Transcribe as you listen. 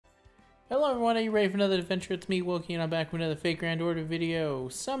Hello everyone, are you ready for another adventure? It's me, Wokey, and I'm back with another Fate Grand Order video,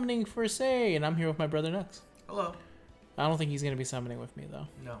 summoning for Sei, and I'm here with my brother Knux. Hello. I don't think he's going to be summoning with me, though.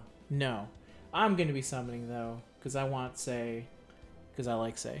 No. No. I'm going to be summoning, though, because I want Sei, because I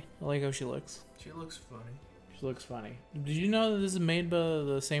like Sei. I like how she looks. She looks funny. She looks funny. Did you know that this is made by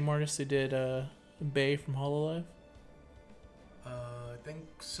the same artist who did Bay from Hololive? I think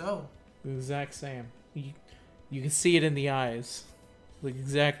so. The exact same. You can see it in the eyes. Look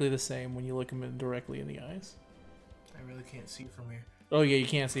exactly the same when you look him directly in the eyes. I really can't see from here. Oh yeah, you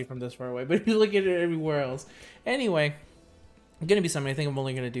can't see from this far away, but if you look at it everywhere else. Anyway, I'm gonna be something. I think I'm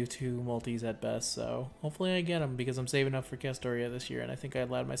only gonna do 2 multis at best, so hopefully I get them because I'm saving up for Castoria this year, and I think I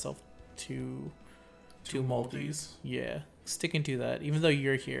allowed myself two multis. Yeah, sticking to that, even though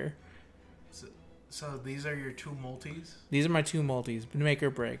you're here. So these are your 2 multis? These are my 2 multis, make or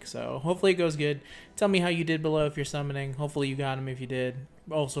break. So hopefully it goes good. Tell me how you did below if you're summoning. Hopefully you got them if you did.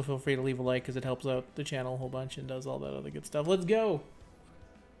 Also feel free to leave a like because it helps out the channel a whole bunch and does all that other good stuff. Let's go!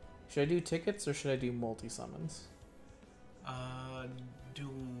 Should I do tickets or should I do multi-summons? Do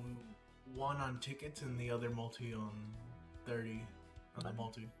 1 on tickets and the other multi on 30 on the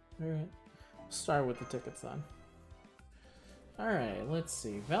multi. Alright. Start with the tickets then. Alright, let's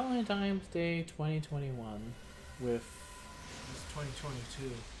see. Valentine's Day 2021 with... It's 2022.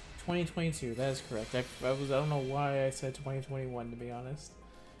 2022, that is correct. I don't know why I said 2021 to be honest.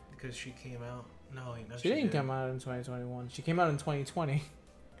 Because she came out. No, wait, no, she didn't come out in 2021. She came out in 2020.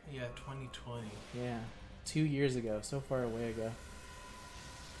 Yeah, 2020. Yeah, 2 years ago. So far away ago.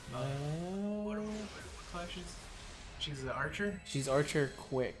 What class is? She's the archer? She's archer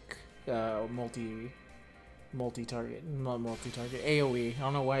quick. Multi-target. Not multi-target. AoE. I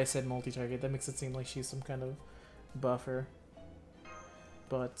don't know why I said multi-target. That makes it seem like she's some kind of buffer.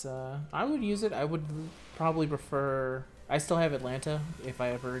 But I would use it. I would probably prefer... I still have Atlanta if I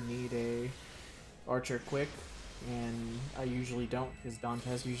ever need a archer quick. And I usually don't, because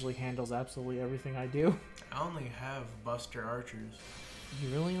Dantes usually handles absolutely everything I do. I only have Buster archers. You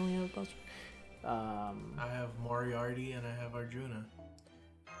really only have Buster? I have Moriarty and I have Arjuna.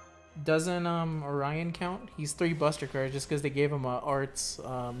 Doesn't Orion count? He's 3 Buster cards just because they gave him a Arts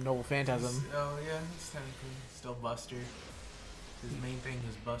Noble Phantasm. Oh yeah, he's technically still Buster. His main thing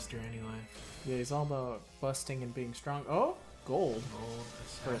is Buster anyway. Yeah, he's all about busting and being strong. Oh, gold. Gold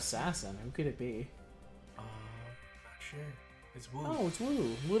For Assassin. Who could it be? Not sure. It's Woo. Oh, it's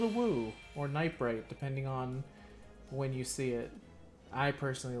Woo. Little Woo. Or Nightbright, depending on when you see it. I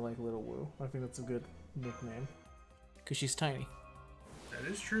personally like Little Woo. I think that's a good nickname. Because she's tiny. That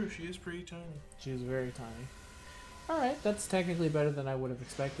is true. She is pretty tiny. She is very tiny. Alright, that's technically better than I would have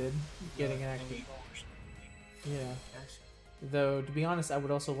expected. Getting an active... Yeah. Though, to be honest, I would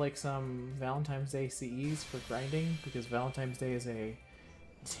also like some Valentine's Day CEs for grinding, because Valentine's Day is a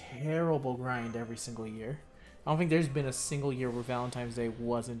terrible grind every single year. I don't think there's been a single year where Valentine's Day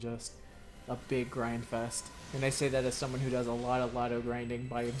wasn't just a big grind fest. And I say that as someone who does a lot of lotto grinding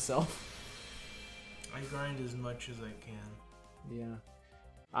by himself. I grind as much as I can. Yeah.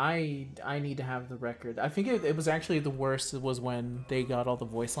 I need to have the record. I think it was actually the worst was when they got all the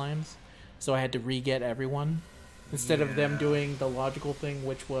voice lines. So I had to re-get everyone. Instead of them doing the logical thing,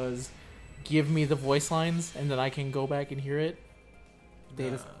 which was give me the voice lines and then I can go back and hear it.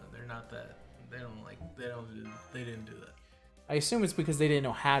 They're not that. They didn't do that. I assume it's because they didn't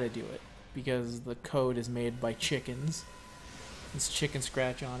know how to do it. Because the code is made by chickens. It's chicken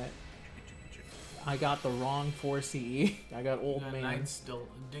scratch on it. I got the wrong 4 CE. I got Old Man. Knight's still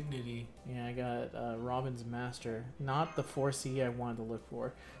Dignity. Yeah, I got Robin's Master. Not the 4 CE I wanted to look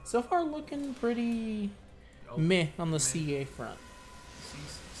for. So far looking pretty meh on the CA front.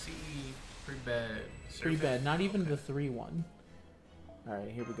 CE, pretty bad. Pretty bad. Not even the 3-1.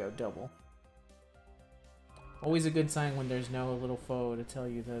 Alright, here we go. Double. Always a good sign when there's no little foe to tell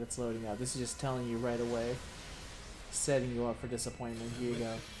you that it's loading out. This is just telling you right away. Setting you up for disappointment. Here you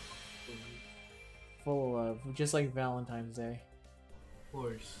go. Full of love. Just like Valentine's Day. Of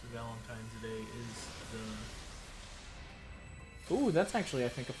course, Valentine's Day is the... Ooh, that's actually, I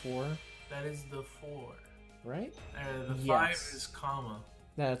think, a 4. That is the 4. Right? The 5 is comma.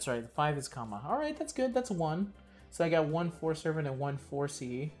 That's right, the 5 is comma. Alright, that's good. That's a 1. So I got 1 4 servant and 1 4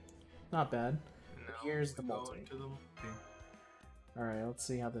 CE. Not bad. Here's the multi. Alright, let's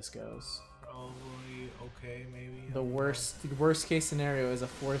see how this goes. Probably okay, maybe. The worst case scenario is a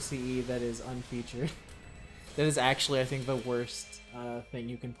 4 CE that is unfeatured. That is actually, I think, the worst thing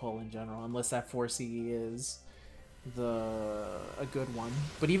you can pull in general, unless that 4 CE is a good one.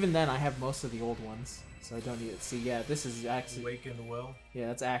 But even then, I have most of the old ones, so I don't need it. See, yeah, this is actually... Awakened Will? Yeah,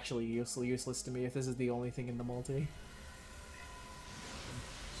 that's actually useless to me if this is the only thing in the multi.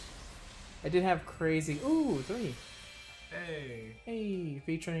 I did have crazy. Ooh, 3. Hey, Hey,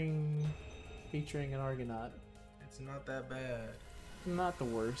 featuring an Argonaut. it's not that bad. Not the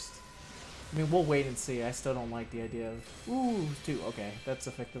worst. I mean, we'll wait and see. I still don't like the idea of. Ooh, 2. Okay, that's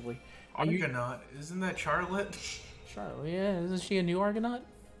effectively. Argonaut? Isn't that Charlotte? Charlotte, yeah, isn't she a new Argonaut?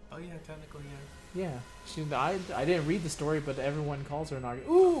 Oh yeah, technically Yeah, she. I didn't read the story, but everyone calls her an Argonaut.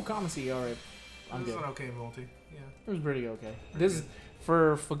 Ooh, Kamasi. All right, yeah. I'm This good. is an okay multi. Yeah. It was pretty okay. Pretty This good.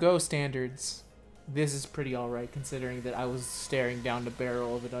 for Fago standards. This is pretty alright considering that I was staring down the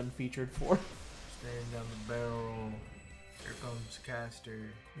barrel of an unfeatured 4. Staring down the barrel. Here comes Caster.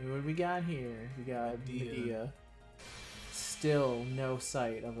 What do we got here? We got Medea. Still no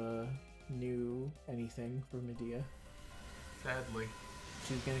sight of a new anything for Medea. Sadly.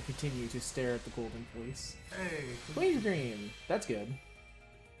 She's gonna continue to stare at the golden fleece. Hey. Queen's Dream! That's good.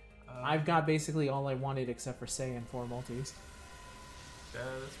 I've got basically all I wanted except for Sei and 4 multis.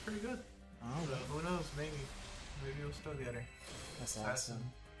 That's pretty good. Oh, So, who knows? Maybe we'll still get her. Assassin.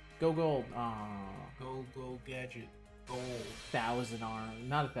 Go gold. Aww. Gold gadget. Gold. 1,000 arms.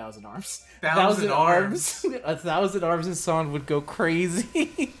 Not 1,000 arms. 1,000 arms. 1,000 arms Hassan would go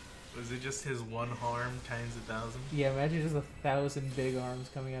crazy. Was it just his one arm times 1,000? Yeah, imagine just 1,000 big arms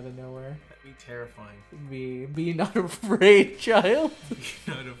coming out of nowhere. That'd be terrifying. Be not afraid, child. Be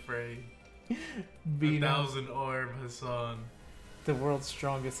not afraid. Be not 1,000 arm Hassan. the world's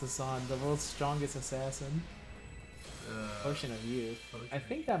strongest Hassan, the world's strongest assassin. Potion of Youth. Potion. I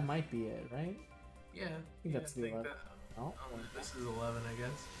think that might be it, right? Yeah. I think that's the 11. Oh, This is 11, I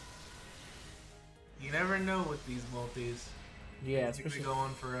guess. You never know with these multis. yeah, It's especially gonna go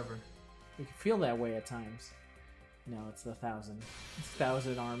on forever. you can feel that way at times. No, it's the 1,000. It's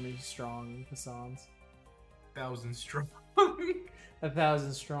 1,000 army strong Hassans. 1,000 strong.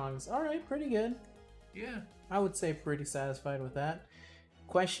 1,000 strongs. All right, pretty good. Yeah. I would say pretty satisfied with that.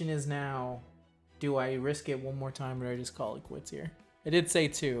 Question is now, do I risk it one more time or do I just call it quits here? I did say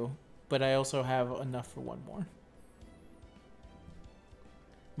 2, but I also have enough for 1 more.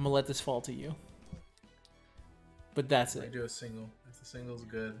 I'm gonna let this fall to you. But that's I it. do a single. If the single's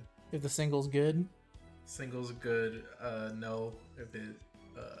good. If the single's good, Single's good. No. If it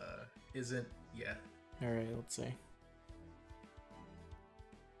isn't, yeah. alright, let's see.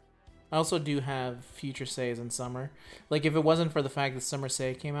 I also do have future Seis in summer. Like, if it wasn't for the fact that Summer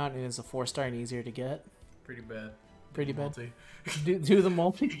Sei came out and it's a 4-star and easier to get. Pretty bad. Pretty bad. Multi. Do the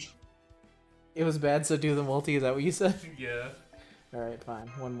multi. It was bad, so do the multi, is that what you said? Yeah. Alright, fine.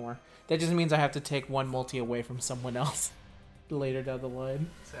 1 more. That just means I have to take 1 multi away from someone else later down the line.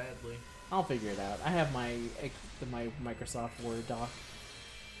 Sadly. I'll figure it out. I have my Microsoft Word doc.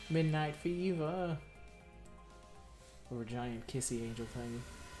 Midnight Fever. Or giant kissy angel thing.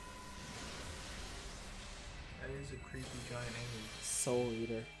 That is a creepy giant angel. Soul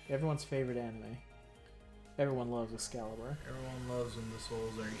Eater. Everyone's favorite anime. Everyone loves Excalibur. Everyone loves when the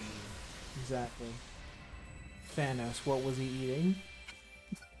souls are eaten. Exactly. Thanos, what was he eating?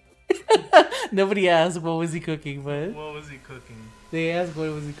 Nobody asked what was he cooking, but What was he cooking? they asked what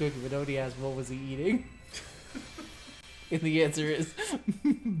was he cooking, but nobody asked what was he eating. And the answer is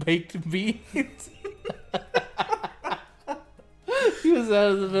baked beans. He was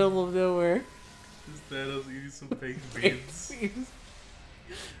out of the middle of nowhere. Just Thanos eating some baked beans.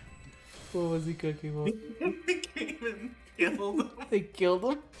 What was he cooking? What? They came and killed him. They killed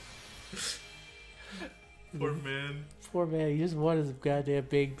him. Poor man. Poor man, he just wanted some goddamn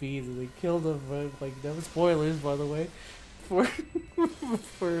baked beans and they killed him. But, like, no spoilers, by the way, for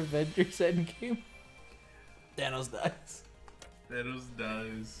Avengers Endgame. Thanos dies. Thanos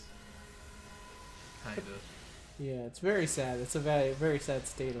dies. Kinda. Yeah, it's very sad. It's a very, very sad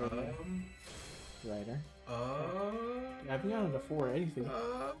state of it. Writer. I haven't gotten to 4 or anything.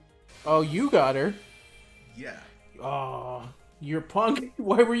 Oh, you got her. Yeah. Oh, you're punk.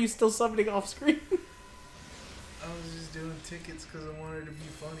 Why were you still summoning off screen? I was just doing tickets because I wanted to be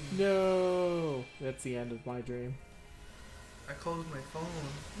funny. No, that's the end of my dream. I closed my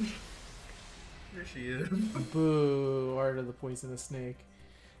phone. There she is. Boo, Art of the Poisonous Snake.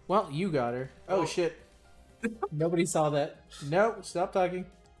 Well, you got her. Oh, shit. Nobody saw that. No, stop talking.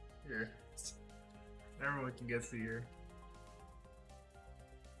 Here. Everyone can get to here.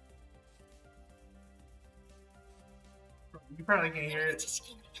 You probably can't hear it.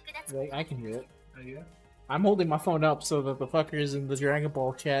 I can hear it. Oh, yeah? I'm holding my phone up so that the fuckers in the Dragon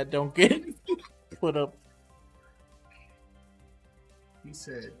Ball chat don't get put up. He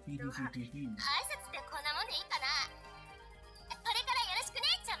said, hee hee hee hee hee.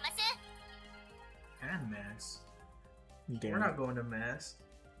 And mass. Damn. We're not going to mass.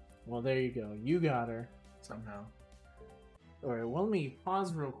 Well, there you go. You got her. Somehow. Alright, well, let me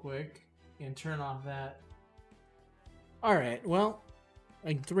pause real quick And turn off that. Alright, well,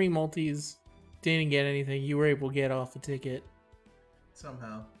 like 3 multis. Didn't get anything. You were able to get off the ticket.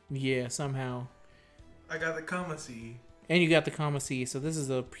 Somehow. Yeah, somehow. I got the comma C. And you got the comma C, so this is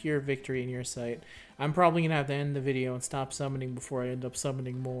a pure victory in your sight. I'm probably gonna have to end the video and stop summoning before I end up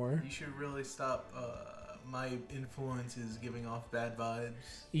summoning more. You should really stop. My influence is giving off bad vibes.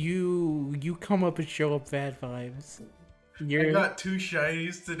 You come up and show up bad vibes. I got 2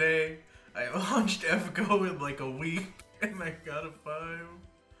 shinies today. I launched FGO in like a week, and I got a 5.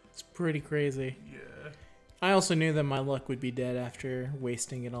 It's pretty crazy. Yeah. I also knew that my luck would be dead after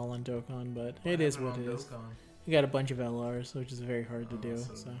wasting it all on Dokkan, but it is what it is. You got a bunch of LRs, which is very hard to do.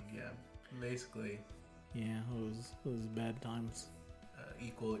 So yeah, basically. Yeah, it was bad times.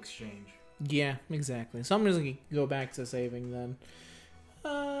 Equal exchange. Yeah, exactly. So I'm just gonna go back to saving then.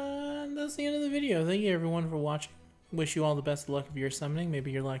 That's the end of the video. Thank you everyone for watching. Wish you all the best of luck if you're summoning. Maybe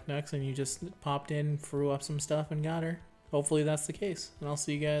you're like Knux and you just popped in, threw up some stuff, and got her. Hopefully that's the case. And I'll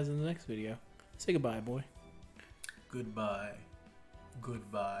see you guys in the next video. Say goodbye, boy. Goodbye.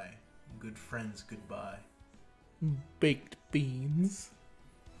 Goodbye. Good friends, goodbye. Baked beans.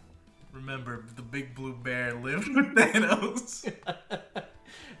 Remember, the big blue bear lived with Thanos.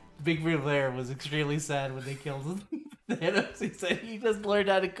 Big Blue Bear was extremely sad when they killed Thanos. He said he just learned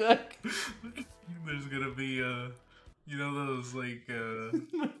how to cook. There's gonna be, you know those, like,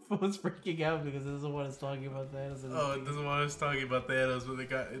 My phone's freaking out because it doesn't want us talking about Thanos. Oh, it doesn't want us talking about Thanos, but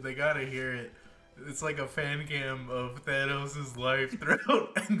they gotta hear it. It's like a fan cam of Thanos' life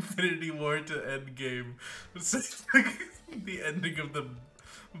throughout Infinity War to Endgame. It's like the ending of the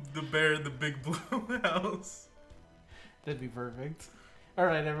bear in the big blue house. That'd be perfect.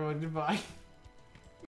 Alright, everyone, goodbye.